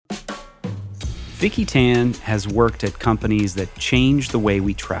Vicki Tan has worked at companies that change the way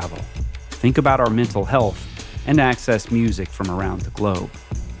we travel, think about our mental health, and access music from around the globe.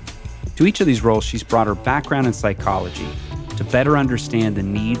 To each of these roles, she's brought her background in psychology to better understand the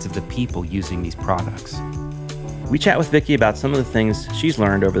needs of the people using these products. We chat with Vicki about some of the things she's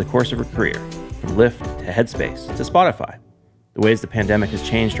learned over the course of her career, from Lyft to Headspace to Spotify, the ways the pandemic has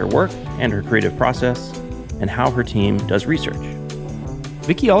changed her work and her creative process, and how her team does research.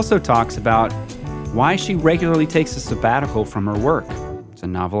 Vicki also talks about why she regularly takes a sabbatical from her work. It's a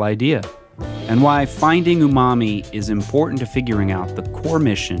novel idea. And why finding umami is important to figuring out the core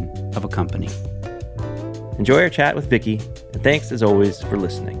mission of a company. Enjoy our chat with Vicki, and thanks as always for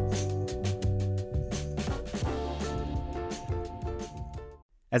listening.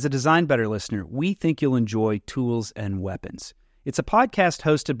 As a Design Better listener, we think you'll enjoy Tools and Weapons. It's a podcast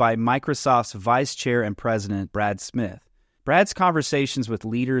hosted by Microsoft's Vice Chair and President, Brad Smith. Brad's conversations with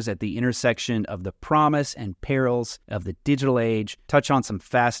leaders at the intersection of the promise and perils of the digital age touch on some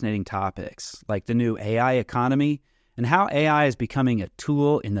fascinating topics, like the new AI economy and how AI is becoming a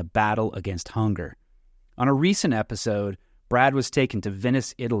tool in the battle against hunger. On a recent episode, Brad was taken to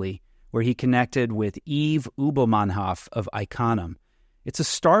Venice, Italy, where he connected with Yves Ubelmannhoff of Iconum. It's a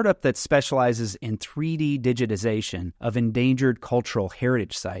startup that specializes in 3D digitization of endangered cultural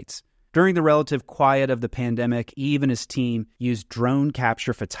heritage sites. During the relative quiet of the pandemic, Yves and his team used drone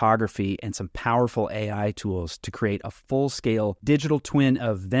capture photography and some powerful AI tools to create a full-scale digital twin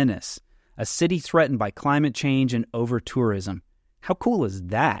of Venice, a city threatened by climate change and over-tourism. How cool is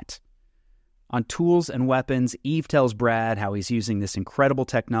that? On Tools and Weapons, Yves tells Brad how he's using this incredible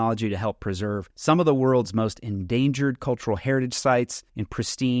technology to help preserve some of the world's most endangered cultural heritage sites in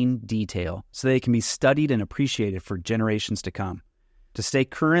pristine detail so they can be studied and appreciated for generations to come. To stay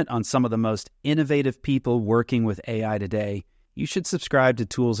current on some of the most innovative people working with AI today, you should subscribe to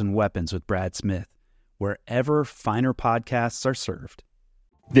Tools and Weapons with Brad Smith, wherever finer podcasts are served.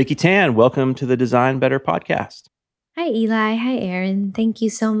 Vicki Tan, welcome to the Design Better podcast. Hi, Eli. Hi, Aaron. Thank you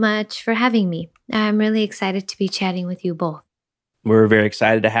so much for having me. I'm really excited to be chatting with you both. We're very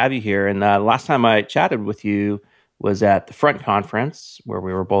excited to have you here. And last time I chatted with you was at the Front Conference, where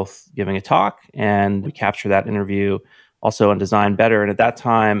we were both giving a talk, and we captured that interview also on Design Better. And at that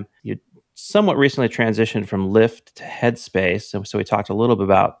time, you somewhat recently transitioned from Lyft to Headspace. And so we talked a little bit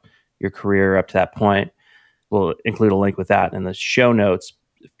about your career up to that point. We'll include a link with that in the show notes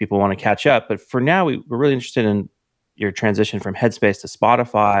if people want to catch up. But for now, we're really interested in your transition from Headspace to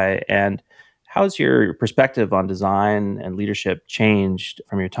Spotify. And how's your perspective on design and leadership changed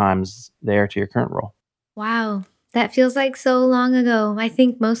from your times there to your current role? Wow, that feels like so long ago. I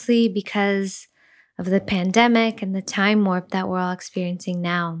think mostly because of the pandemic and the time warp that we're all experiencing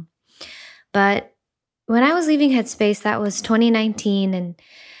now. But when I was leaving Headspace, that was 2019, and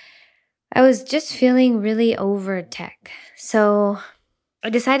I was just feeling really over tech. So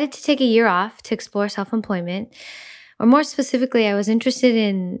I decided to take a year off to explore self-employment. Or more specifically, I was interested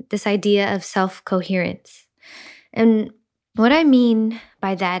in this idea of self-coherence. And what I mean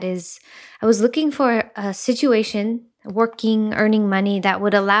by that is I was looking for a situation, working, earning money that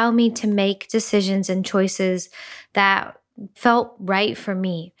would allow me to make decisions and choices that felt right for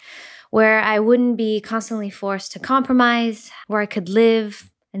me, where I wouldn't be constantly forced to compromise, where I could live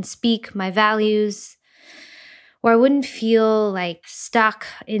and speak my values, where I wouldn't feel like stuck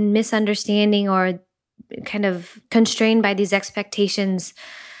in misunderstanding or kind of constrained by these expectations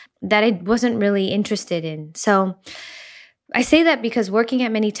that I wasn't really interested in. So I say that because working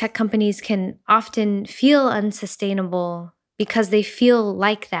at many tech companies can often feel unsustainable because they feel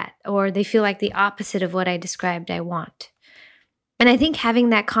like that, or they feel like the opposite of what I described I want. And I think having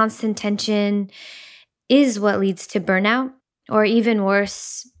that constant tension is what leads to burnout, or even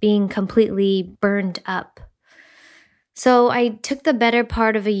worse, being completely burned up. So I took the better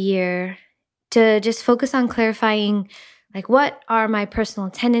part of a year to just focus on clarifying, like, what are my personal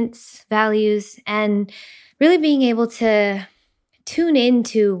tenets, values, and really being able to tune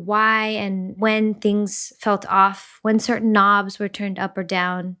into why and when things felt off, when certain knobs were turned up or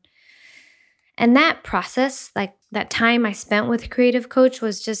down. And that process, like that time I spent with a creative coach,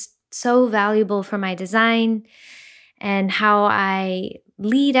 was just so valuable for my design and how I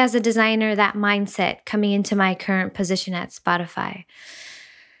lead as a designer, that mindset coming into my current position at Spotify.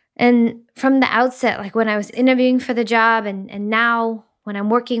 And from the outset, like when I was interviewing for the job and now when I'm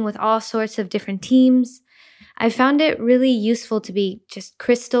working with all sorts of different teams, I found it really useful to be just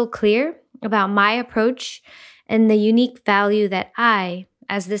crystal clear about my approach and the unique value that I,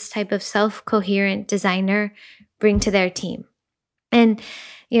 as this type of self-coherent designer, bring to their team. And,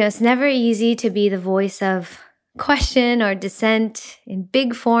 it's never easy to be the voice of question or dissent in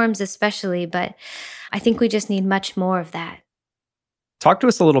big forms, especially, but I think we just need much more of that. Talk to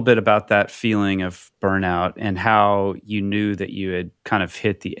us a little bit about that feeling of burnout and how you knew that you had kind of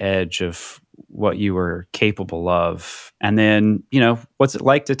hit the edge of what you were capable of. And then, what's it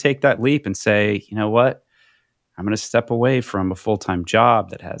like to take that leap and say, you know what? I'm going to step away from a full-time job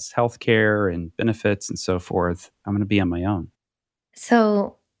that has healthcare and benefits and so forth. I'm going to be on my own.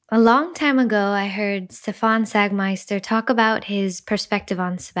 So, a long time ago, I heard Stefan Sagmeister talk about his perspective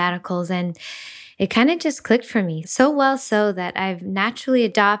on sabbaticals, and it kind of just clicked for me. So well so that I've naturally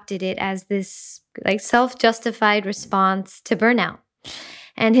adopted it as this self-justified response to burnout.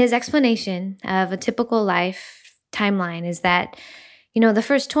 And his explanation of a typical life timeline is that, the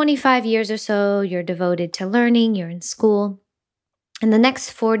first 25 years or so, you're devoted to learning, you're in school. And the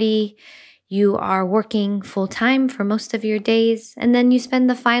next 40, you are working full time for most of your days. And then you spend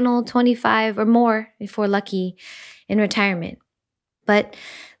the final 25 or more, if we're lucky, in retirement. But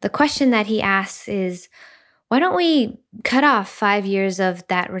the question that he asks is, why don't we cut off 5 years of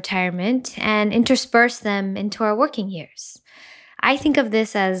that retirement and intersperse them into our working years? I think of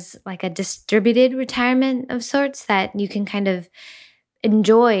this as like a distributed retirement of sorts that you can kind of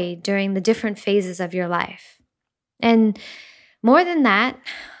enjoy during the different phases of your life. And more than that,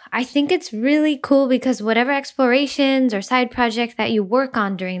 I think it's really cool because whatever explorations or side project that you work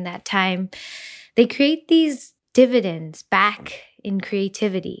on during that time, they create these dividends back in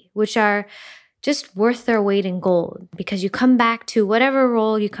creativity, which are just worth their weight in gold because you come back to whatever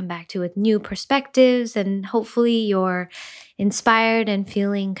role you come back to with new perspectives, and hopefully you're inspired and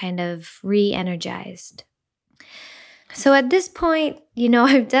feeling kind of re-energized. So at this point,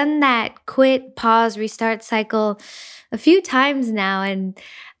 I've done that quit, pause, restart cycle a few times now, and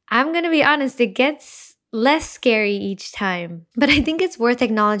I'm going to be honest, it gets less scary each time. But I think it's worth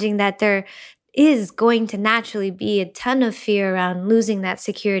acknowledging that there is going to naturally be a ton of fear around losing that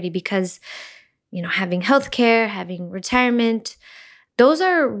security because, having healthcare, having retirement, those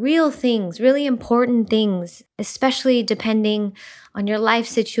are real things, really important things, especially depending on your life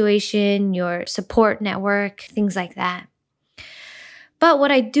situation, your support network, things like that. But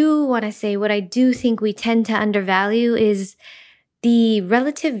what I do want to say, what I do think we tend to undervalue is the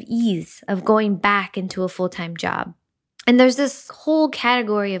relative ease of going back into a full-time job. And there's this whole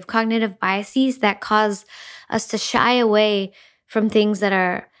category of cognitive biases that cause us to shy away from things that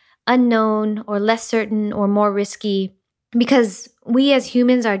are unknown or less certain or more risky because we as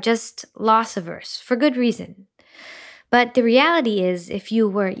humans are just loss averse for good reason. But the reality is, if you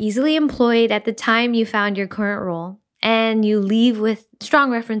were easily employed at the time you found your current role and you leave with strong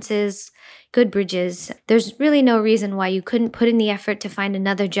references, good bridges, there's really no reason why you couldn't put in the effort to find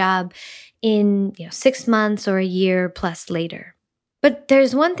another job in 6 months or a year plus later. But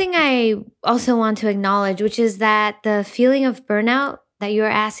there's one thing I also want to acknowledge, which is that the feeling of burnout that you're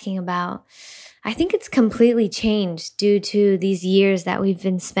asking about, I think it's completely changed due to these years that we've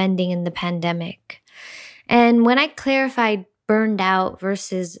been spending in the pandemic. And when I clarified burned out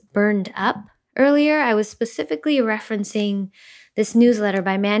versus burned up earlier, I was specifically referencing this newsletter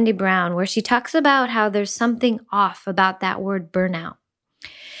by Mandy Brown, where she talks about how there's something off about that word burnout.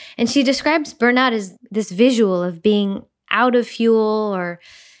 And she describes burnout as this visual of being out of fuel, or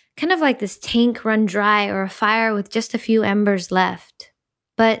kind of like this tank run dry or a fire with just a few embers left.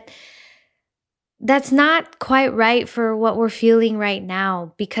 But that's not quite right for what we're feeling right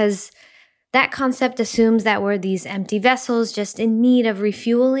now, because that concept assumes that we're these empty vessels just in need of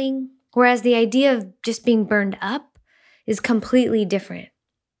refueling, whereas the idea of just being burned up is completely different.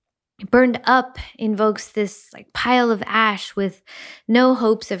 Burned up invokes this pile of ash with no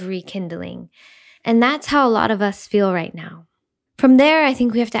hopes of rekindling. And that's how a lot of us feel right now. From there, I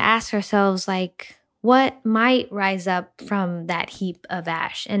think we have to ask ourselves, what might rise up from that heap of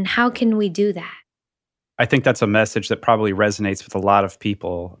ash, and how can we do that? I think that's a message that probably resonates with a lot of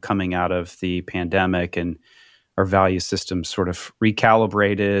people coming out of the pandemic, and our value system sort of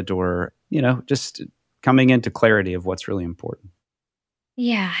recalibrated, or, just coming into clarity of what's really important.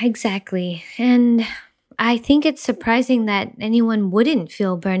 Yeah, exactly. And I think it's surprising that anyone wouldn't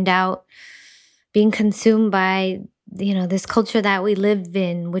feel burned out being consumed by, this culture that we live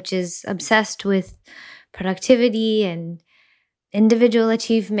in, which is obsessed with productivity and individual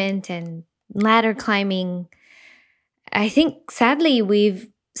achievement and ladder climbing. I think, sadly, we've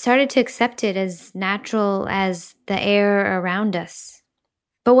started to accept it as natural as the air around us.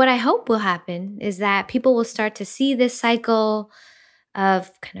 But what I hope will happen is that people will start to see this cycle of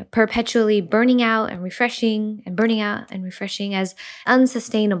kind of perpetually burning out and refreshing and burning out and refreshing as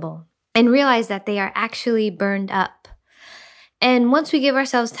unsustainable, and realize that they are actually burned up. And once we give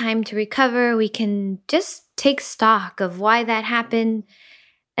ourselves time to recover, we can just take stock of why that happened,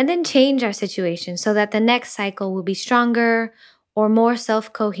 and then change our situation so that the next cycle will be stronger or more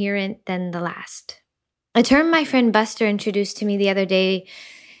self coherent than the last. A term my friend Buster introduced to me the other day,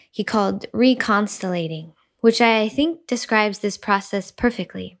 he called reconstellating, which I think describes this process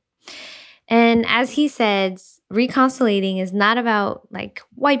perfectly. And as he said, reconstellating is not about like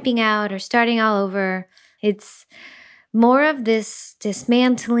wiping out or starting all over. It's more of this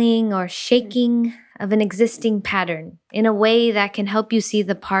dismantling or shaking of an existing pattern in a way that can help you see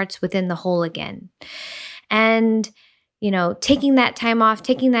the parts within the whole again. And, taking that time off,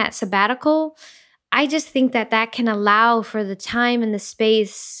 taking that sabbatical, I just think that that can allow for the time and the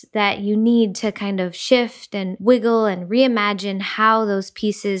space that you need to kind of shift and wiggle and reimagine how those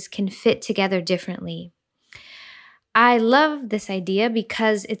pieces can fit together differently. I love this idea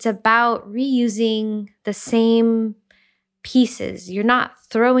because it's about reusing the same pieces. You're not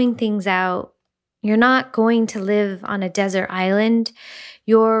throwing things out. You're not going to live on a desert island.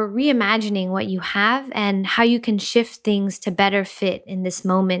 You're reimagining what you have and how you can shift things to better fit in this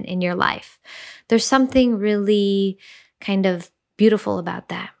moment in your life. There's something really kind of beautiful about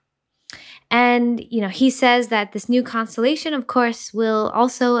that. And, he says that this new constellation, of course, will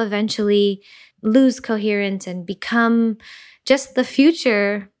also eventually lose coherence and become just the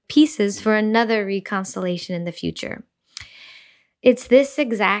future pieces for another reconstellation in the future. It's this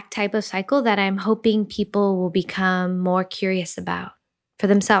exact type of cycle that I'm hoping people will become more curious about for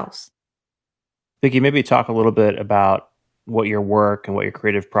themselves. Vicki, maybe talk a little bit about what your work and what your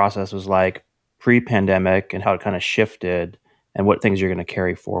creative process was like pre-pandemic and how it kind of shifted and what things you're going to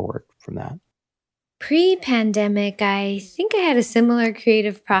carry forward from that. Pre-pandemic, I think I had a similar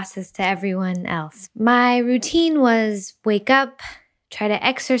creative process to everyone else. My routine was wake up, try to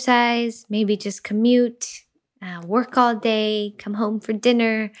exercise, maybe just commute, work all day, come home for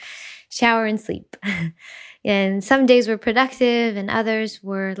dinner, shower and sleep. And some days were productive and others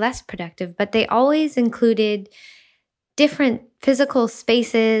were less productive, but they always included different physical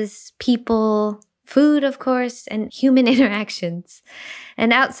spaces, people, food, of course, and human interactions.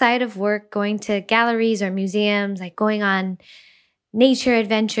 And outside of work, going to galleries or museums, like going on nature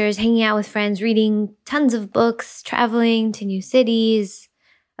adventures, hanging out with friends, reading tons of books, traveling to new cities,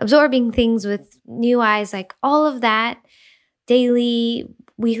 absorbing things with new eyes, like all of that daily,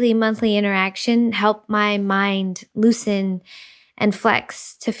 weekly, monthly interaction helped my mind loosen and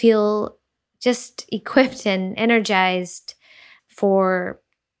flex to feel just equipped and energized for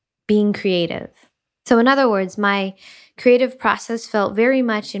being creative. So in other words, my creative process felt very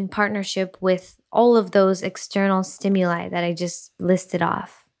much in partnership with all of those external stimuli that I just listed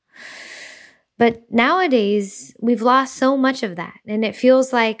off. But nowadays, we've lost so much of that, and it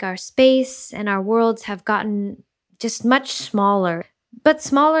feels like our space and our worlds have gotten just much smaller. But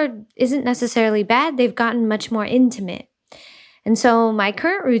smaller isn't necessarily bad. They've gotten much more intimate. And so my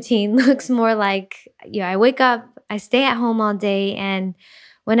current routine looks more like, I wake up, I stay at home all day, and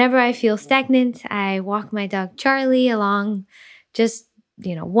whenever I feel stagnant, I walk my dog Charlie along just,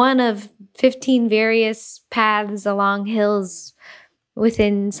 one of 15 various paths along hills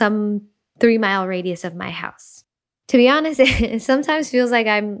within some 3-mile radius of my house. To be honest, it sometimes feels like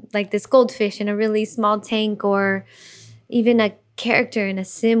I'm like this goldfish in a really small tank, or even a character in a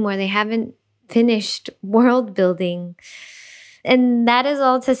sim where they haven't finished world building. And that is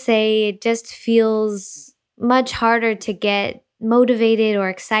all to say, it just feels much harder to get motivated or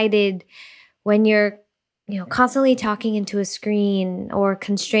excited when you're, constantly talking into a screen or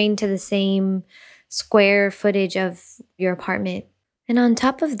constrained to the same square footage of your apartment. And on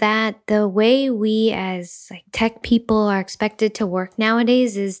top of that, the way we as tech people are expected to work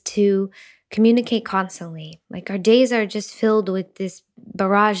nowadays is to communicate constantly. Our days are just filled with this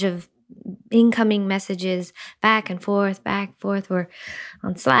barrage of incoming messages back and forth. We're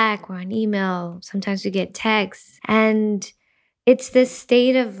on Slack, we're on email, sometimes we get texts. And it's this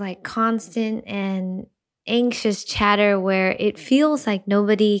state of constant and anxious chatter where it feels like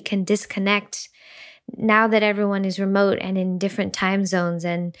nobody can disconnect now that everyone is remote and in different time zones.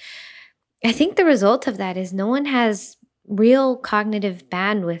 And I think the result of that is no one has real cognitive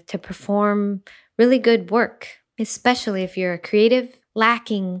bandwidth to perform really good work, especially if you're a creative,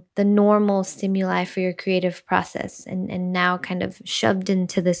 lacking the normal stimuli for your creative process and now kind of shoved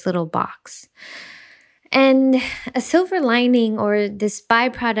into this little box. And a silver lining, or this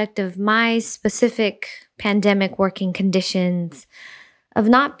byproduct of my specific pandemic working conditions, of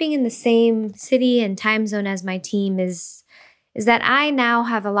not being in the same city and time zone as my team, is that I now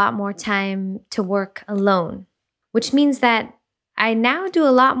have a lot more time to work alone, which means that I now do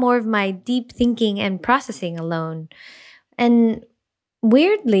a lot more of my deep thinking and processing alone. And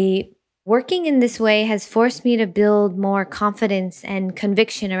weirdly, Working in this way has forced me to build more confidence and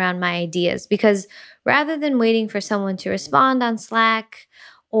conviction around my ideas because rather than waiting for someone to respond on Slack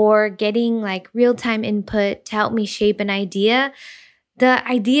or getting like real time input to help me shape an idea, the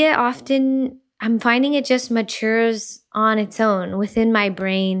idea often, I'm finding it just matures on its own within my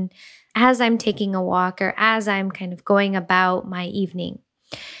brain as I'm taking a walk or as I'm kind of going about my evening.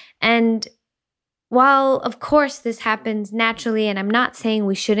 And while, of course, this happens naturally, and I'm not saying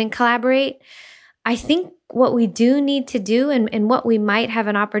we shouldn't collaborate, I think what we do need to do and what we might have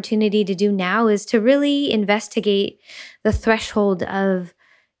an opportunity to do now is to really investigate the threshold of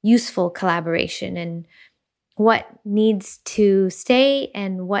useful collaboration and what needs to stay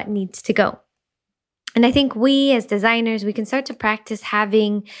and what needs to go. And I think we as designers, we can start to practice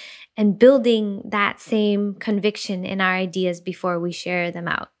having and building that same conviction in our ideas before we share them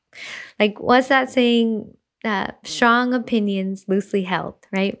out. Like, what's that saying? Strong opinions loosely held,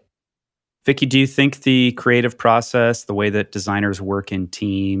 right? Vicki, do you think the creative process, the way that designers work in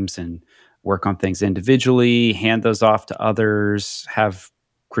teams and work on things individually, hand those off to others, have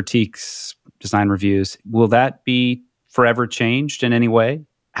critiques, design reviews, will that be forever changed in any way?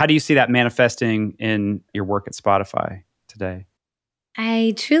 How do you see that manifesting in your work at Spotify today?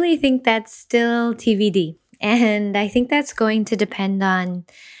 I truly think that's still TBD. And I think that's going to depend on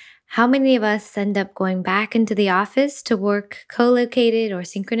how many of us end up going back into the office to work co-located or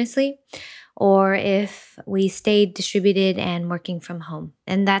synchronously, or if we stayed distributed and working from home.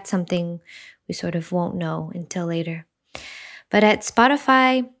 And that's something we sort of won't know until later. But at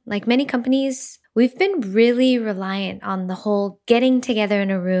Spotify, like many companies, we've been really reliant on the whole getting together in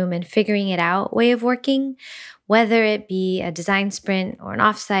a room and figuring it out way of working, whether it be a design sprint or an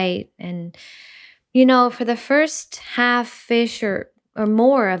offsite. And, for the first half-ish or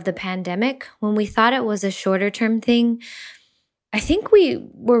more of the pandemic, when we thought it was a shorter term thing, I think we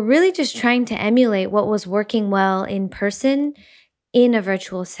were really just trying to emulate what was working well in person in a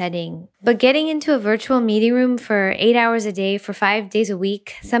virtual setting. But getting into a virtual meeting room for 8 hours a day for 5 days a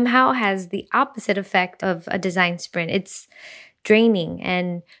week somehow has the opposite effect of a design sprint. It's draining.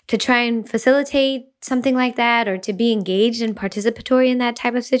 And to try and facilitate something like that or to be engaged and participatory in that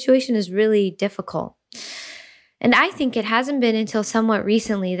type of situation is really difficult. And I think it hasn't been until somewhat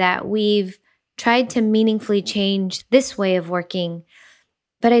recently that we've tried to meaningfully change this way of working,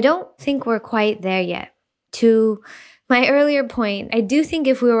 but I don't think we're quite there yet. To my earlier point, I do think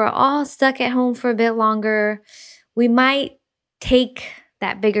if we were all stuck at home for a bit longer, we might take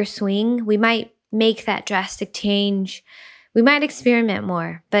that bigger swing. We might make that drastic change. We might experiment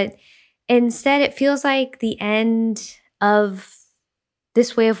more, but instead it feels like the end of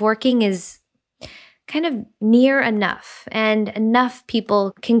this way of working is kind of near enough, and enough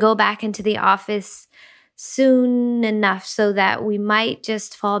people can go back into the office soon enough so that we might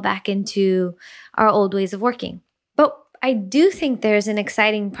just fall back into our old ways of working. But I do think there's an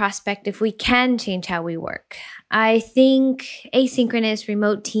exciting prospect if we can change how we work. I think asynchronous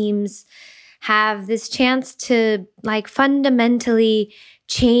remote teams have this chance to fundamentally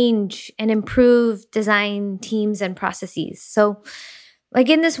change and improve design teams and processes. So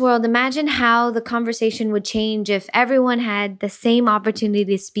in this world, imagine how the conversation would change if everyone had the same opportunity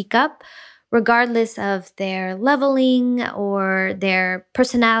to speak up, regardless of their leveling or their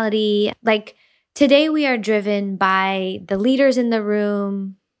personality. Today, we are driven by the leaders in the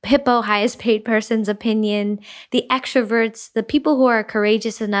room, hippo, highest paid person's opinion, the extroverts, the people who are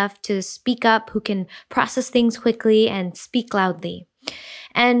courageous enough to speak up, who can process things quickly and speak loudly.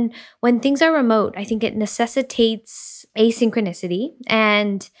 And when things are remote, I think it necessitates asynchronicity,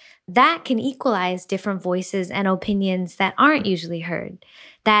 and that can equalize different voices and opinions that aren't usually heard,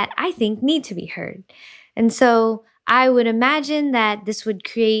 that I think need to be heard. And so I would imagine that this would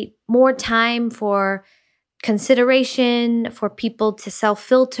create more time for consideration, for people to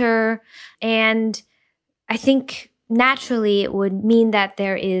self-filter, and I think naturally it would mean that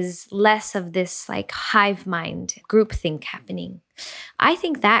there is less of this hive mind groupthink happening. I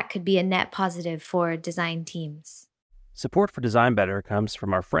think that could be a net positive for design teams. Support for Design Better comes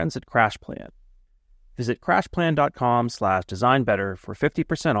from our friends at CrashPlan. Visit crashplan.com/designbetter for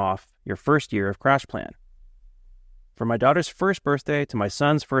 50% off your first year of CrashPlan. From my daughter's first birthday to my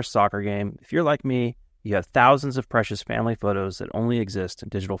son's first soccer game, if you're like me, you have thousands of precious family photos that only exist in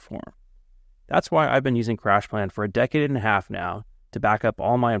digital form. That's why I've been using CrashPlan for a decade and a half now to back up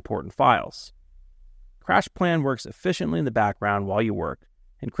all my important files. CrashPlan works efficiently in the background while you work,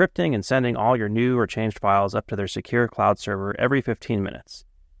 encrypting and sending all your new or changed files up to their secure cloud server every 15 minutes.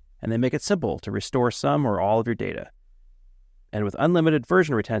 And they make it simple to restore some or all of your data. And with unlimited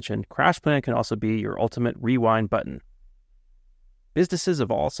version retention, CrashPlan can also be your ultimate rewind button. Businesses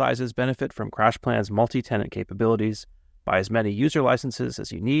of all sizes benefit from CrashPlan's multi-tenant capabilities. Buy as many user licenses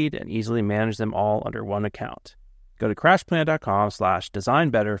as you need and easily manage them all under one account. Go to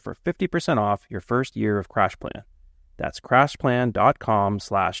crashplan.com/designbetter for 50% off your first year of CrashPlan. That's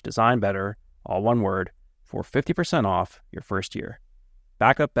crashplan.com/designbetter, all one word, for 50% off your first year.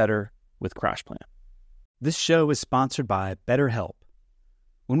 Back up better with CrashPlan. This show is sponsored by BetterHelp.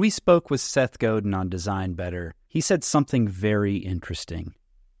 When we spoke with Seth Godin on Design Better, he said something very interesting.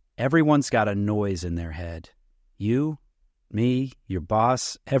 Everyone's got a noise in their head. You, me, your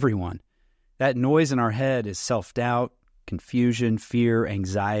boss, everyone. That noise in our head is self-doubt, confusion, fear,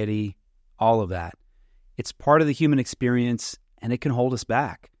 anxiety, all of that. It's part of the human experience, and it can hold us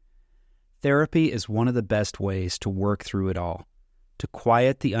back. Therapy is one of the best ways to work through it all, to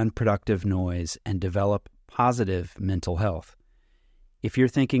quiet the unproductive noise and develop positive mental health. If you're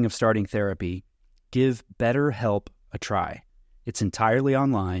thinking of starting therapy, give BetterHelp a try. It's entirely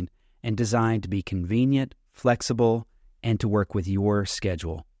online and designed to be convenient, flexible, and to work with your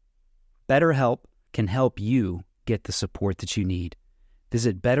schedule. BetterHelp can help you get the support that you need.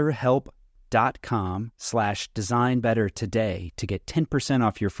 Visit betterhelp.com/designbetter today to get 10%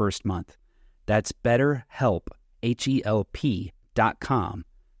 off your first month. That's BetterHelp,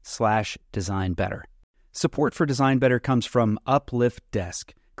 HELP.com/designbetter. Support for Design Better comes from Uplift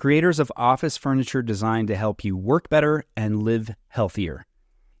Desk, creators of office furniture designed to help you work better and live healthier.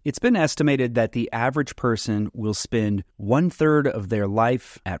 It's been estimated that the average person will spend 1/3 of their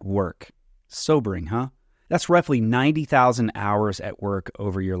life at work. Sobering, huh? That's roughly 90,000 hours at work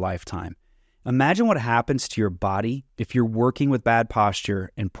over your lifetime. Imagine what happens to your body if you're working with bad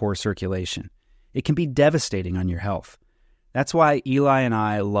posture and poor circulation. It can be devastating on your health. That's why Eli and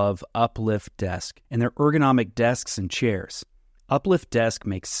I love Uplift Desk and their ergonomic desks and chairs. Uplift Desk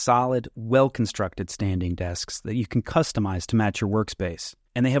makes solid, well-constructed standing desks that you can customize to match your workspace.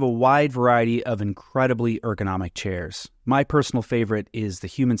 And they have a wide variety of incredibly ergonomic chairs. My personal favorite is the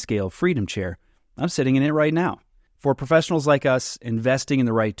Human Scale Freedom Chair. I'm sitting in it right now. For professionals like us, investing in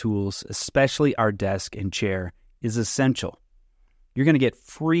the right tools, especially our desk and chair, is essential. You're going to get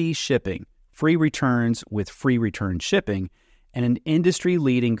free shipping, free returns with free return shipping, and an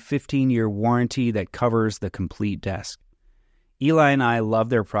industry-leading 15-year warranty that covers the complete desk. Eli and I love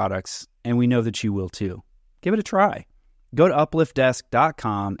their products, and we know that you will too. Give it a try. Go to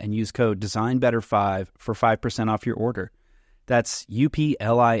upliftdesk.com and use code DesignBetter5 for 5% off your order. That's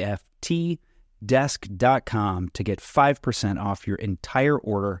UPLIFT desk.com to get 5% off your entire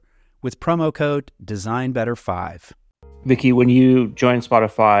order with promo code DesignBetter5. Vicki, when you joined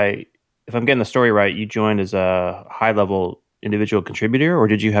Spotify, if I'm getting the story right, you joined as a high-level individual contributor, or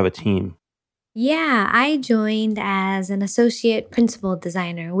did you have a team? Yeah, I joined as an associate principal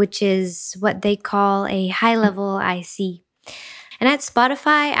designer, which is what they call a high-level IC. And at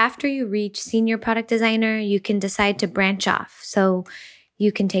Spotify, after you reach senior product designer, you can decide to branch off. So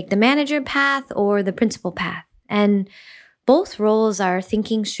you can take the manager path or the principal path. And both roles are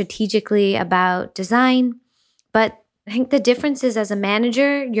thinking strategically about design, but I think the difference is as a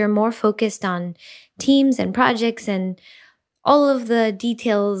manager, you're more focused on teams and projects and all of the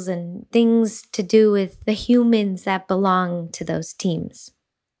details and things to do with the humans that belong to those teams.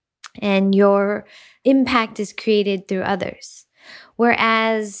 And your impact is created through others.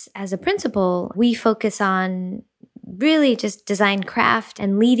 Whereas as a principal, we focus on really just design craft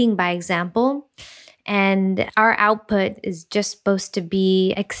and leading by example. And our output is just supposed to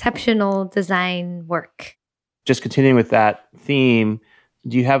be exceptional design work. Just continuing with that theme,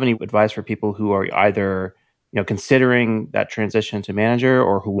 do you have any advice for people who are either considering that transition to manager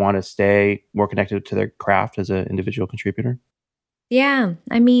or who want to stay more connected to their craft as an individual contributor? Yeah,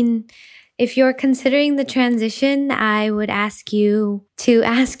 I mean, if you're considering the transition, I would ask you to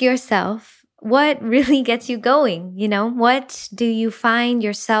ask yourself, what really gets you going? What do you find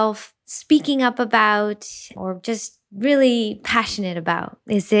yourself speaking up about or just really passionate about?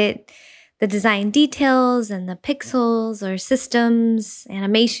 Is it the design details and the pixels or systems,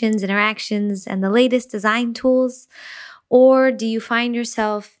 animations, interactions, and the latest design tools? Or do you find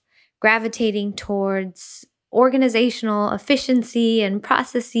yourself gravitating towards organizational efficiency and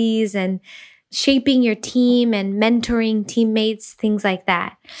processes and shaping your team and mentoring teammates, things like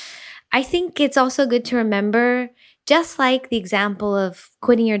that? I think it's also good to remember, just like the example of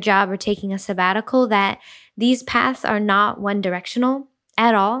quitting your job or taking a sabbatical, that these paths are not one directional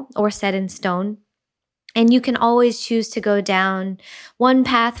at all or set in stone. And you can always choose to go down one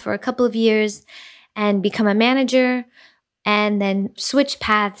path for a couple of years and become a manager and then switch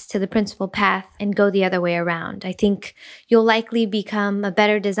paths to the principal path and go the other way around. I think you'll likely become a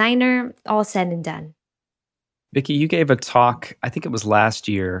better designer, all said and done. Vicki, you gave a talk, I think it was last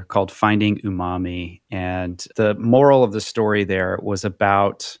year, called Finding Umami. And the moral of the story there was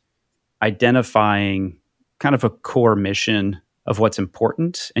about identifying kind of a core mission of what's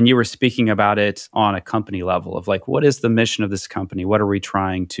important. And you were speaking about it on a company level of like, what is the mission of this company? What are we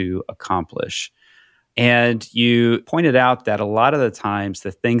trying to accomplish? And you pointed out that a lot of the times,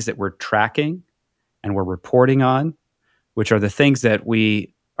 the things that we're tracking and we're reporting on, which are the things that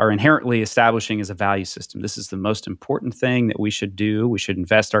we are inherently establishing as a value system. This is the most important thing that we should do. We should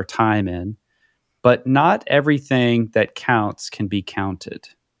invest our time in. But not everything that counts can be counted.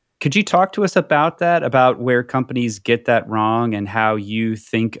 Could you talk to us about that, about where companies get that wrong and how you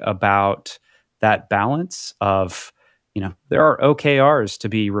think about that balance of, there are OKRs to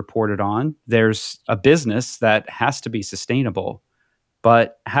be reported on. There's a business that has to be sustainable.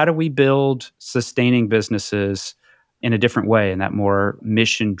 But how do we build sustaining businesses in a different way, in that more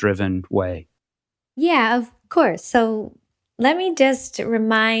mission-driven way? Yeah, of course. So let me just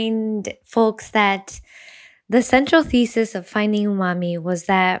remind folks that the central thesis of Finding Umami was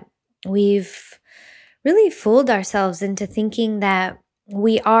that we've really fooled ourselves into thinking that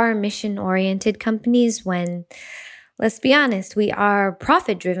we are mission-oriented companies when, let's be honest, we are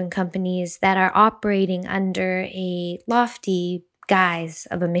profit-driven companies that are operating under a lofty guise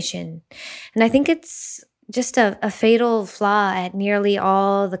of a mission. And I think it's just a fatal flaw at nearly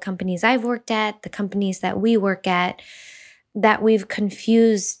all the companies I've worked at, the companies that we work at, that we've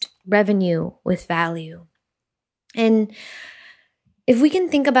confused revenue with value. And if we can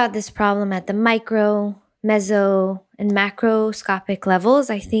think about this problem at the micro, meso, and macroscopic levels,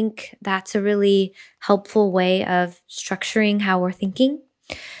 I think that's a really helpful way of structuring how we're thinking.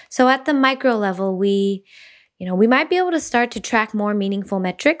 So at the micro level, we might be able to start to track more meaningful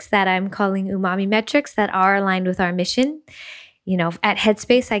metrics that I'm calling umami metrics that are aligned with our mission. At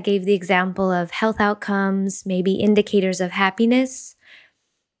Headspace, I gave the example of health outcomes, maybe indicators of happiness.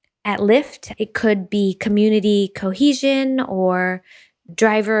 At Lyft, it could be community cohesion or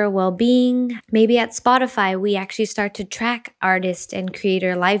driver well-being. Maybe at Spotify, we actually start to track artist and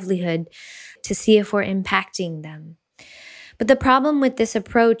creator livelihood to see if we're impacting them. But the problem with this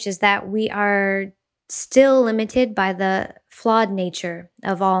approach is that we are still limited by the flawed nature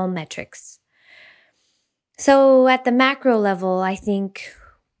of all metrics. So at the macro level, I think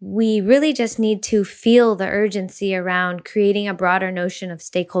we really just need to feel the urgency around creating a broader notion of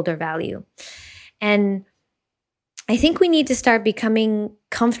stakeholder value. And I think we need to start becoming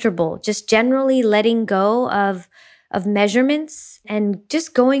comfortable, just generally letting go of measurements and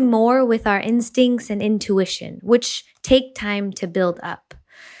just going more with our instincts and intuition, which take time to build up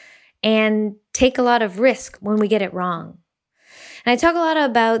and take a lot of risk when we get it wrong. And I talk a lot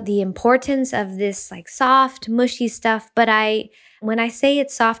about the importance of this like soft, mushy stuff, but when I say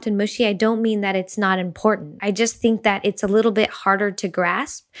it's soft and mushy, I don't mean that it's not important. I just think that it's a little bit harder to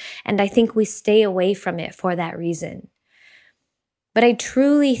grasp, and I think we stay away from it for that reason. But I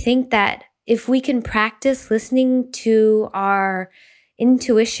truly think that if we can practice listening to our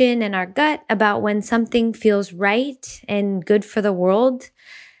intuition and our gut about when something feels right and good for the world,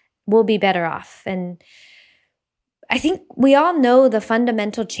 we'll be better off. And I think we all know the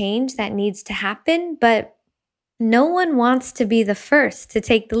fundamental change that needs to happen, but no one wants to be the first to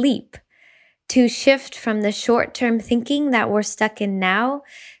take the leap, to shift from the short-term thinking that we're stuck in now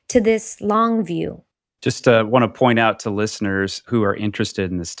to this long view. Just want to point out to listeners who are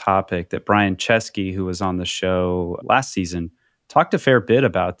interested in this topic that Brian Chesky, who was on the show last season, talked a fair bit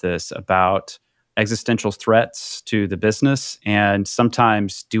about this, about existential threats to the business, and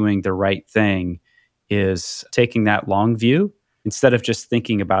sometimes doing the right thing is taking that long view instead of just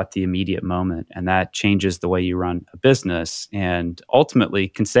thinking about the immediate moment. And that changes the way you run a business and ultimately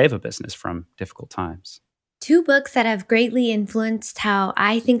can save a business from difficult times. Two books that have greatly influenced how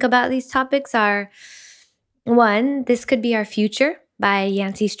I think about these topics are, one, This Could Be Our Future by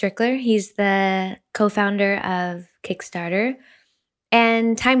Yancey Strickler. He's the co-founder of Kickstarter.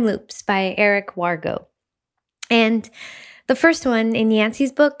 And Time Loops by Eric Wargo. And the first one, in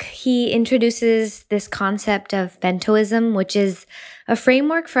Yancey's book, he introduces this concept of bentoism, which is a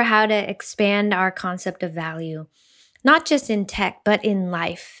framework for how to expand our concept of value, not just in tech, but in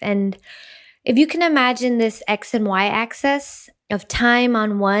life. And if you can imagine this X and Y axis of time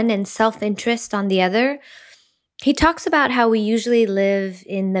on one and self-interest on the other, he talks about how we usually live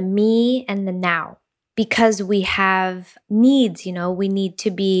in the me and the now because we have needs, we need to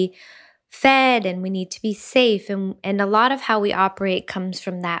be fed and we need to be safe. And a lot of how we operate comes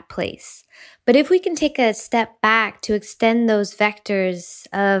from that place. But if we can take a step back to extend those vectors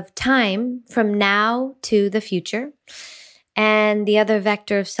of time from now to the future, and the other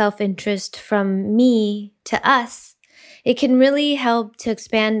vector of self-interest from me to us, it can really help to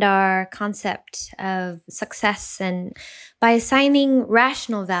expand our concept of success. And by assigning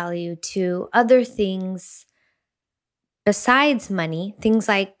rational value to other things besides money, things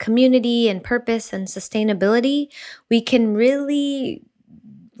like community and purpose and sustainability, we can really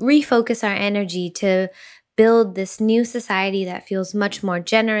refocus our energy to build this new society that feels much more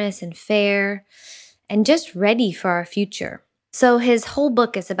generous and fair and just ready for our future. So his whole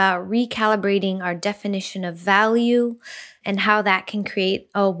book is about recalibrating our definition of value and how that can create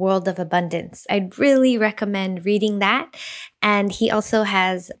a world of abundance. I'd really recommend reading that. And he also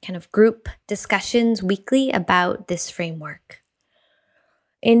has kind of group discussions weekly about this framework.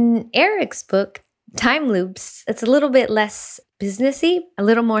 In Eric's book, Time Loops, it's a little bit less businessy, a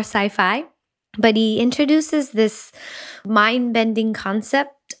little more sci-fi, but he introduces this mind-bending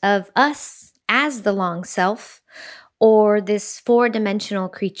concept of us as the long self, or this four-dimensional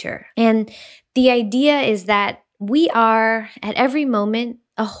creature. And the idea is that we are, at every moment,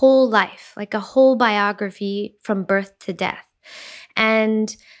 a whole life, like a whole biography from birth to death.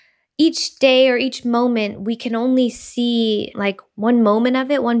 And each day or each moment, we can only see like one moment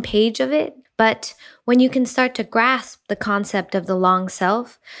of it, one page of it. But when you can start to grasp the concept of the long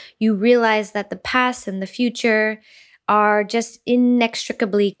self, you realize that the past and the future are just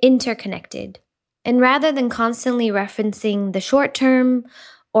inextricably interconnected. And rather than constantly referencing the short term,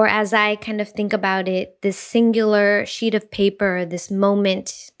 or as I kind of think about it, this singular sheet of paper, this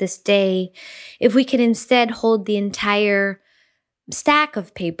moment, this day, if we can instead hold the entire stack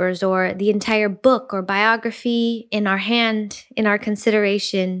of papers or the entire book or biography in our hand, in our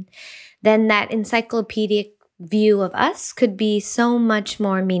consideration, then that encyclopedic view of us could be so much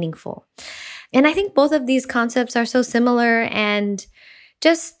more meaningful. And I think both of these concepts are so similar, and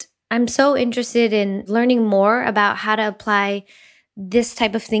just I'm so interested in learning more about how to apply this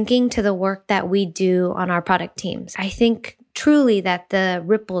type of thinking to the work that we do on our product teams. I think truly that the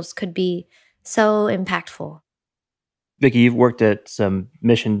ripples could be so impactful. Vicki, you've worked at some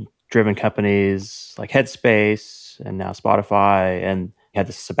mission-driven companies like Headspace and now Spotify, and you had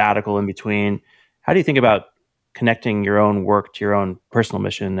the sabbatical in between. How do you think about connecting your own work to your own personal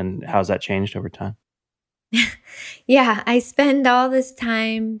mission, and how's that changed over time? Yeah, I spend all this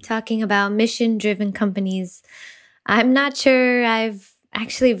time talking about mission-driven companies. I'm not sure I've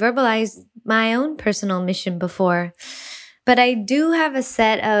actually verbalized my own personal mission before, but I do have a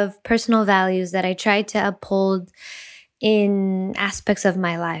set of personal values that I try to uphold in aspects of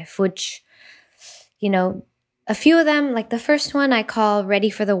my life, which, a few of them, like the first one I call Ready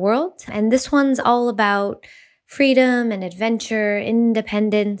for the World. And this one's all about freedom and adventure,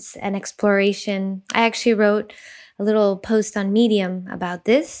 independence and exploration. I actually wrote a little post on Medium about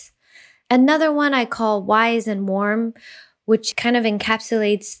this. Another one I call Wise and Warm, which kind of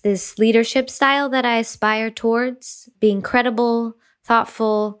encapsulates this leadership style that I aspire towards, being credible,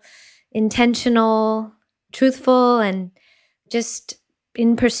 thoughtful, intentional, truthful, and just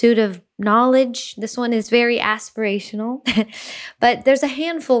in pursuit of knowledge. This one is very aspirational, but there's a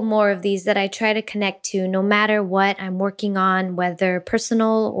handful more of these that I try to connect to no matter what I'm working on, whether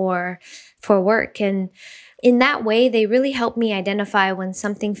personal or for work. And in that way, they really help me identify when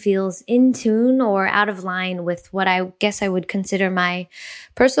something feels in tune or out of line with what I guess I would consider my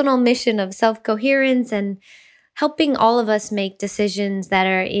personal mission of self-coherence and helping all of us make decisions that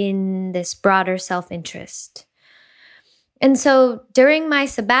are in this broader self-interest. And so during my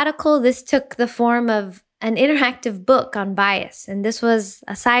sabbatical, this took the form of an interactive book on bias. And this was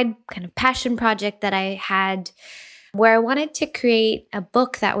a side kind of passion project that I had where I wanted to create a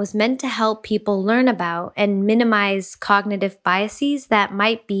book that was meant to help people learn about and minimize cognitive biases that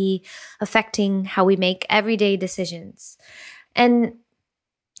might be affecting how we make everyday decisions. And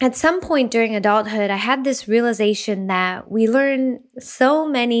at some point during adulthood, I had this realization that we learn so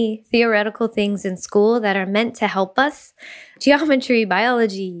many theoretical things in school that are meant to help us: geometry,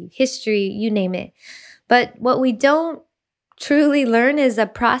 biology, history, you name it. But what we don't truly learn is a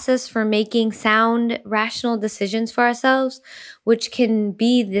process for making sound, rational decisions for ourselves, which can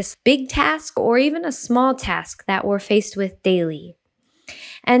be this big task or even a small task that we're faced with daily.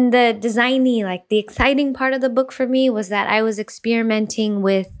 And the designy, like the exciting part of the book for me was that I was experimenting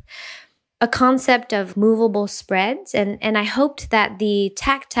with a concept of movable spreads. And I hoped that the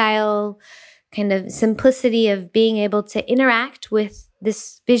tactile kind of simplicity of being able to interact with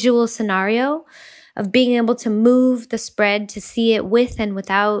this visual scenario, of being able to move the spread to see it with and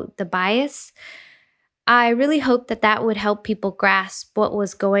without the bias, I really hoped that that would help people grasp what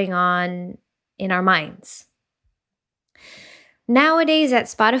was going on in our minds. Nowadays at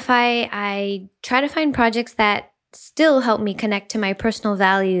Spotify, I try to find projects that still help me connect to my personal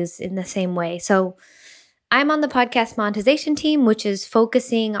values in the same way. So I'm on the podcast monetization team, which is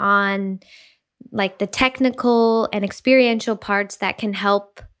focusing on like the technical and experiential parts that can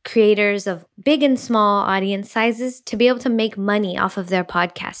help creators of big and small audience sizes to be able to make money off of their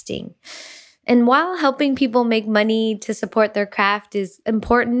podcasting. And while helping people make money to support their craft is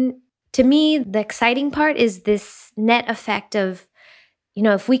important, to me, the exciting part is this net effect of,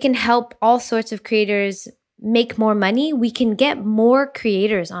 if we can help all sorts of creators make more money, we can get more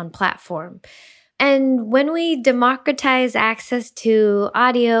creators on platform. And when we democratize access to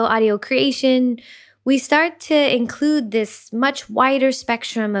audio creation, we start to include this much wider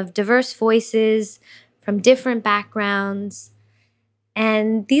spectrum of diverse voices from different backgrounds.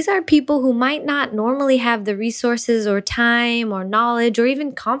 And these are people who might not normally have the resources or time or knowledge or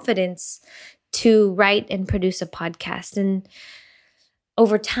even confidence to write and produce a podcast. And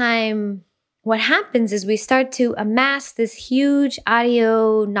over time, what happens is we start to amass this huge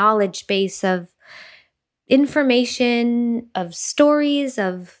audio knowledge base of information, of stories,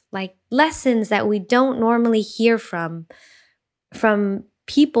 of like lessons that we don't normally hear from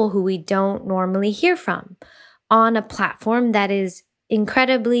people who we don't normally hear from on a platform that is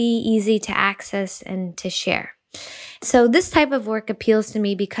incredibly easy to access and to share. So this type of work appeals to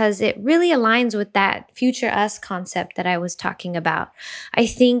me because it really aligns with that future us concept that I was talking about. I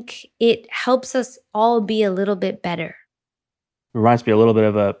think it helps us all be a little bit better. It reminds me a little bit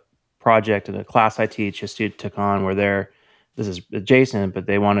of a project in a class I teach a student took on where this is adjacent, but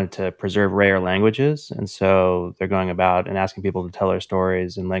they wanted to preserve rare languages. And so they're going about and asking people to tell their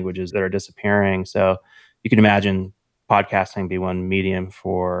stories in languages that are disappearing. So you can imagine podcasting be one medium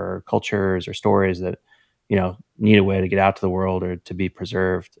for cultures or stories that, need a way to get out to the world or to be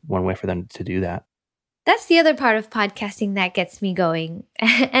preserved, one way for them to do that. That's the other part of podcasting that gets me going.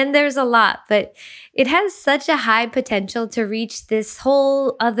 And there's a lot, but it has such a high potential to reach this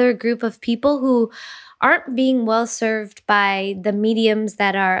whole other group of people who aren't being well served by the mediums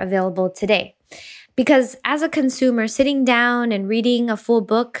that are available today. Because as a consumer, sitting down and reading a full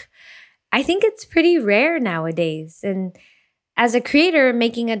book, I think it's pretty rare nowadays. And as a creator,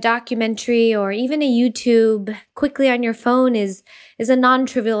 making a documentary or even a YouTube quickly on your phone is a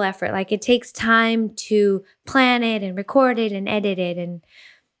non-trivial effort. Like it takes time to plan it and record it and edit it. And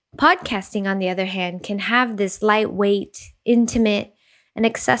podcasting, on the other hand, can have this lightweight, intimate, and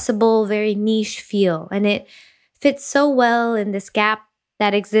accessible, very niche feel. And it fits so well in this gap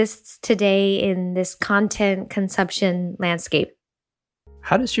that exists today in this content consumption landscape.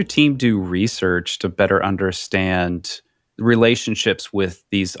 How does your team do research to better understand relationships with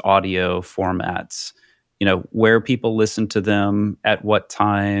these audio formats? Where people listen to them, at what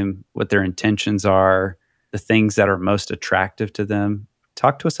time, what their intentions are, the things that are most attractive to them.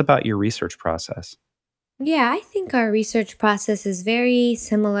 Talk to us about your research process. Yeah, I think our research process is very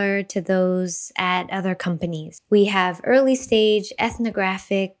similar to those at other companies. We have early stage,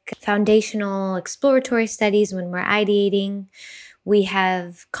 ethnographic, foundational, exploratory studies when we're ideating. We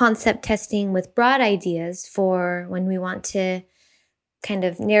have concept testing with broad ideas for when we want to kind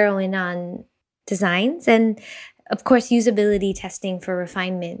of narrow in on designs, and of course, usability testing for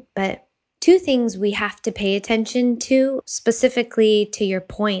refinement. But two things we have to pay attention to, specifically to your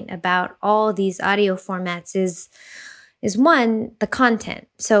point about all these audio formats, is one, the content.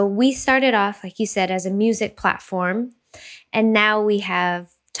 So we started off, like you said, as a music platform, and now we have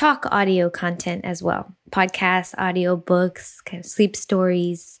talk audio content as well. Podcasts, audio books, kind of sleep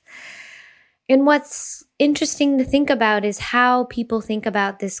stories. And what's interesting to think about is how people think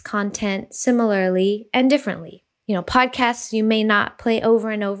about this content similarly and differently. Podcasts you may not play over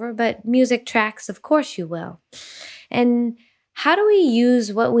and over, but music tracks, of course you will. And how do we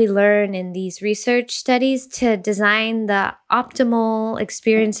use what we learn in these research studies to design the optimal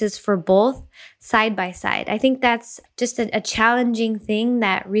experiences for both side by side? I think that's just a challenging thing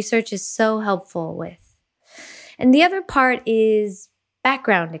that research is so helpful with. And the other part is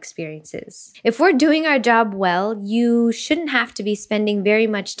background experiences. If we're doing our job well, you shouldn't have to be spending very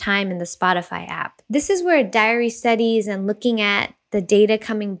much time in the Spotify app. This is where diary studies and looking at the data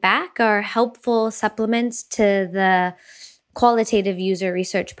coming back are helpful supplements to the qualitative user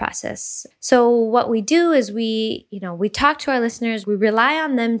research process. So what we do is we talk to our listeners, we rely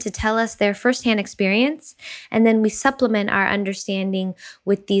on them to tell us their firsthand experience, and then we supplement our understanding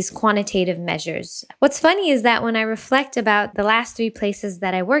with these quantitative measures. What's funny is that when I reflect about the last 3 places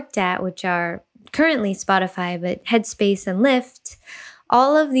that I worked at, which are currently Spotify, but Headspace and Lyft,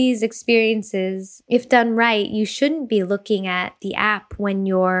 all of these experiences, if done right, you shouldn't be looking at the app when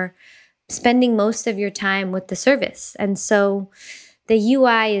you're spending most of your time with the service. And so the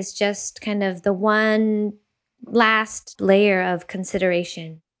UI is just kind of the one last layer of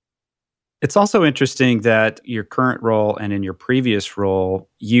consideration. It's also interesting that your current role and in your previous role,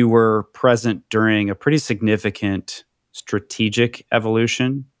 you were present during a pretty significant strategic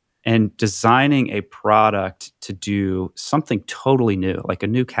evolution and designing a product to do something totally new, like a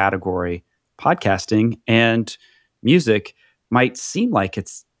new category. Podcasting and music might seem like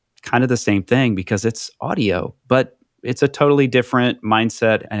it's kind of the same thing because it's audio, but it's a totally different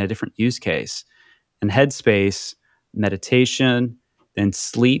mindset and a different use case. And headspace, meditation, then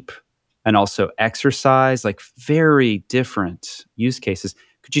sleep, and also exercise, like very different use cases.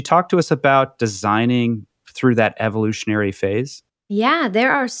 Could you talk to us about designing through that evolutionary phase? Yeah,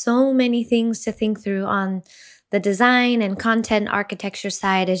 there are so many things to think through on the design and content architecture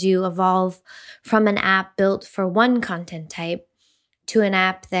side as you evolve from an app built for one content type to an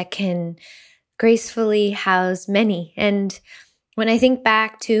app that can gracefully house many. And when I think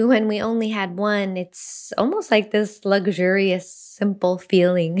back to when we only had one, it's almost like this luxurious, simple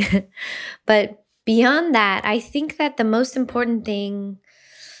feeling. But beyond that, I think that the most important thing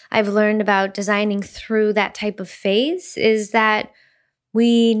I've learned about designing through that type of phase is that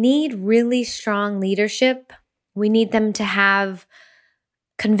we need really strong leadership. We need them to have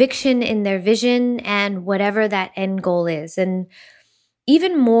conviction in their vision and whatever that end goal is. And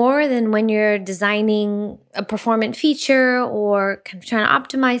even more than when you're designing a performant feature or kind of trying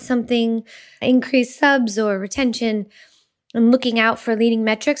to optimize something, increase subs or retention, and looking out for leading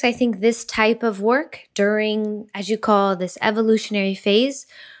metrics, I think this type of work during, as you call this evolutionary phase,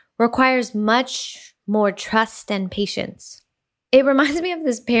 requires much more trust and patience. It reminds me of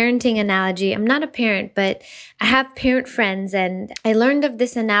this parenting analogy. I'm not a parent, but I have parent friends, and I learned of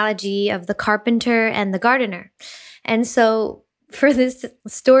this analogy of the carpenter and the gardener. And so, for this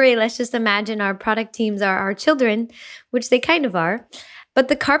story, let's just imagine our product teams are our children, which they kind of are. But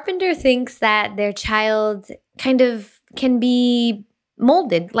the carpenter thinks that their child kind of can be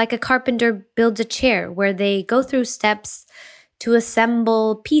molded like a carpenter builds a chair, where they go through steps to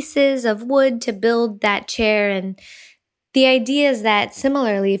assemble pieces of wood to build that chair. And the idea is that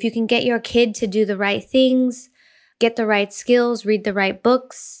similarly, if you can get your kid to do the right things, get the right skills, read the right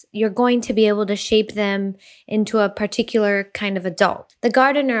books, you're going to be able to shape them into a particular kind of adult. The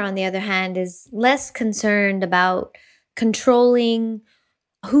gardener, on the other hand, is less concerned about controlling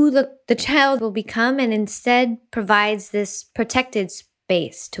who the child will become and instead provides this protected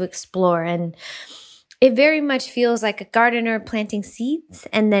space to explore. And it very much feels like a gardener planting seeds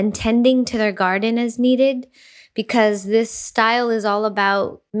and then tending to their garden as needed, because this style is all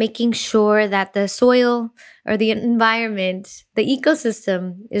about making sure that the soil or the environment, the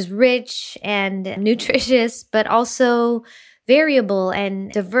ecosystem is rich and nutritious, but also variable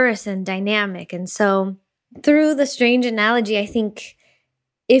and diverse and dynamic. And so, through the strange analogy, I think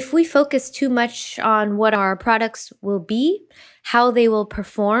if we focus too much on what our products will be, how they will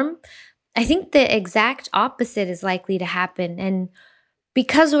perform, I think the exact opposite is likely to happen. And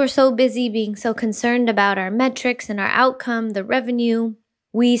because we're so busy being so concerned about our metrics and our outcome, the revenue,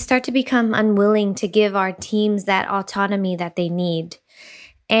 we start to become unwilling to give our teams that autonomy that they need.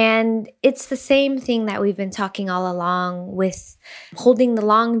 And it's the same thing that we've been talking all along with holding the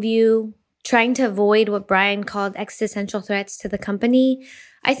long view, trying to avoid what Brian called existential threats to the company.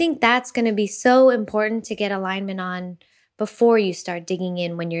 I think that's going to be so important to get alignment on before you start digging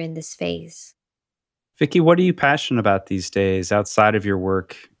in when you're in this phase. Vicki, what are you passionate about these days outside of your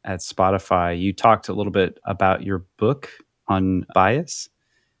work at Spotify? You talked a little bit about your book on bias.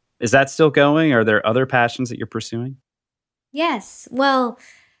 Is that still going? Are there other passions that you're pursuing? Yes. Well,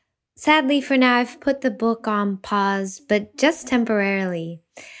 sadly for now, I've put the book on pause, but just temporarily.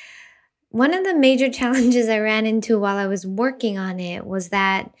 One of the major challenges I ran into while I was working on it was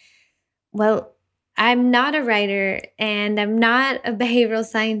that, well, I'm not a writer and I'm not a behavioral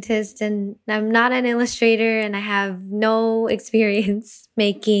scientist and I'm not an illustrator and I have no experience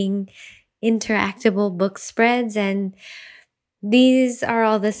making interactable book spreads. And these are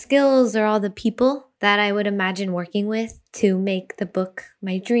all the skills or all the people that I would imagine working with to make the book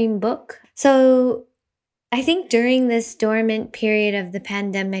my dream book. So I think during this dormant period of the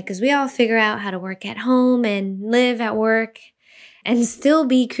pandemic, as we all figure out how to work at home and live at work and still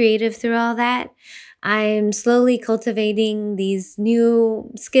be creative through all that, I'm slowly cultivating these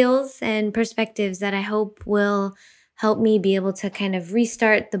new skills and perspectives that I hope will help me be able to kind of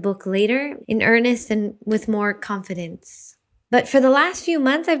restart the book later in earnest and with more confidence. But for the last few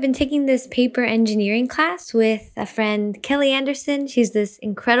months, I've been taking this paper engineering class with a friend, Kelly Anderson. She's this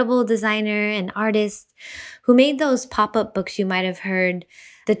incredible designer and artist who made those pop-up books you might have heard.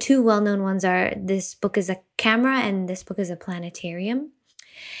 The two well-known ones are this book is a camera and this book is a planetarium.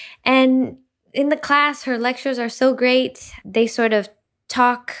 And in the class, her lectures are so great. They sort of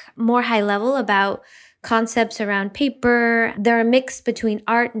talk more high level about concepts around paper. They're a mix between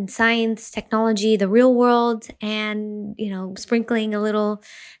art and science, technology, the real world, and, sprinkling a little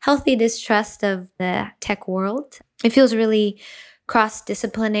healthy distrust of the tech world. It feels really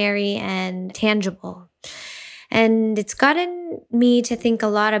cross-disciplinary and tangible. And it's gotten me to think a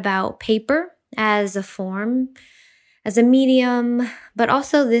lot about paper as a form, as a medium, but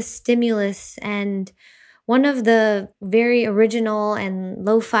also this stimulus and one of the very original and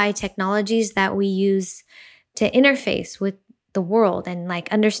lo-fi technologies that we use to interface with the world and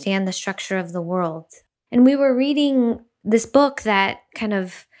understand the structure of the world. And we were reading this book that kind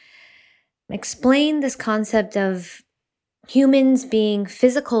of explained this concept of humans being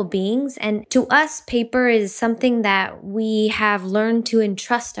physical beings. And to us, paper is something that we have learned to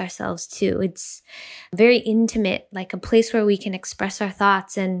entrust ourselves to. It's very intimate, like a place where we can express our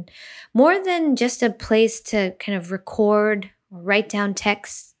thoughts, and more than just a place to kind of record or write down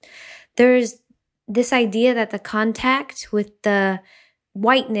text. There's this idea that the contact with the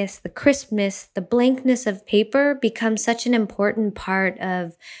whiteness, the crispness, the blankness of paper becomes such an important part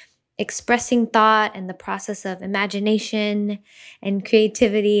of expressing thought and the process of imagination and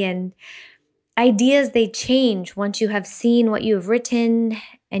creativity. And ideas, they change once you have seen what you have written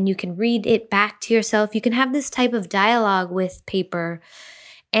and you can read it back to yourself. You can have this type of dialogue with paper.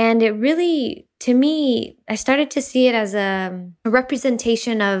 And it really, to me, I started to see it as a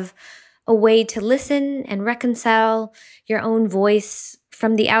representation of a way to listen and reconcile your own voice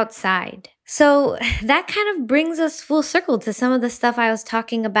from the outside. So that kind of brings us full circle to some of the stuff I was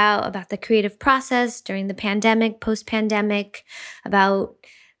talking about the creative process during the pandemic, post-pandemic, about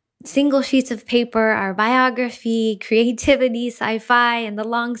single sheets of paper, our biography, creativity, sci-fi, and the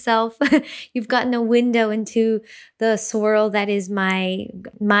long self. You've gotten a window into the swirl that is my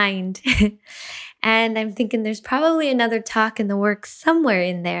mind. And I'm thinking there's probably another talk in the works somewhere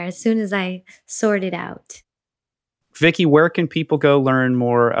in there as soon as I sort it out. Vicki, where can people go learn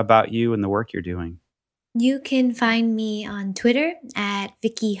more about you and the work you're doing? You can find me on Twitter at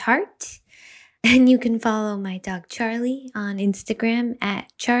Vicki Hart. And you can follow my dog Charlie on Instagram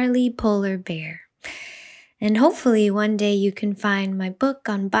at Charlie Polar Bear. And hopefully one day you can find my book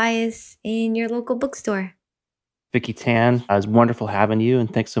on bias in your local bookstore. Vicki Tan, it was wonderful having you,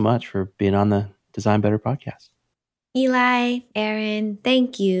 and thanks so much for being on the Design Better podcast. Eli, Aaron,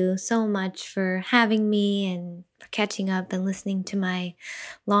 thank you so much for having me and for catching up and listening to my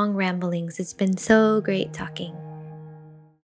long ramblings. It's been so great talking.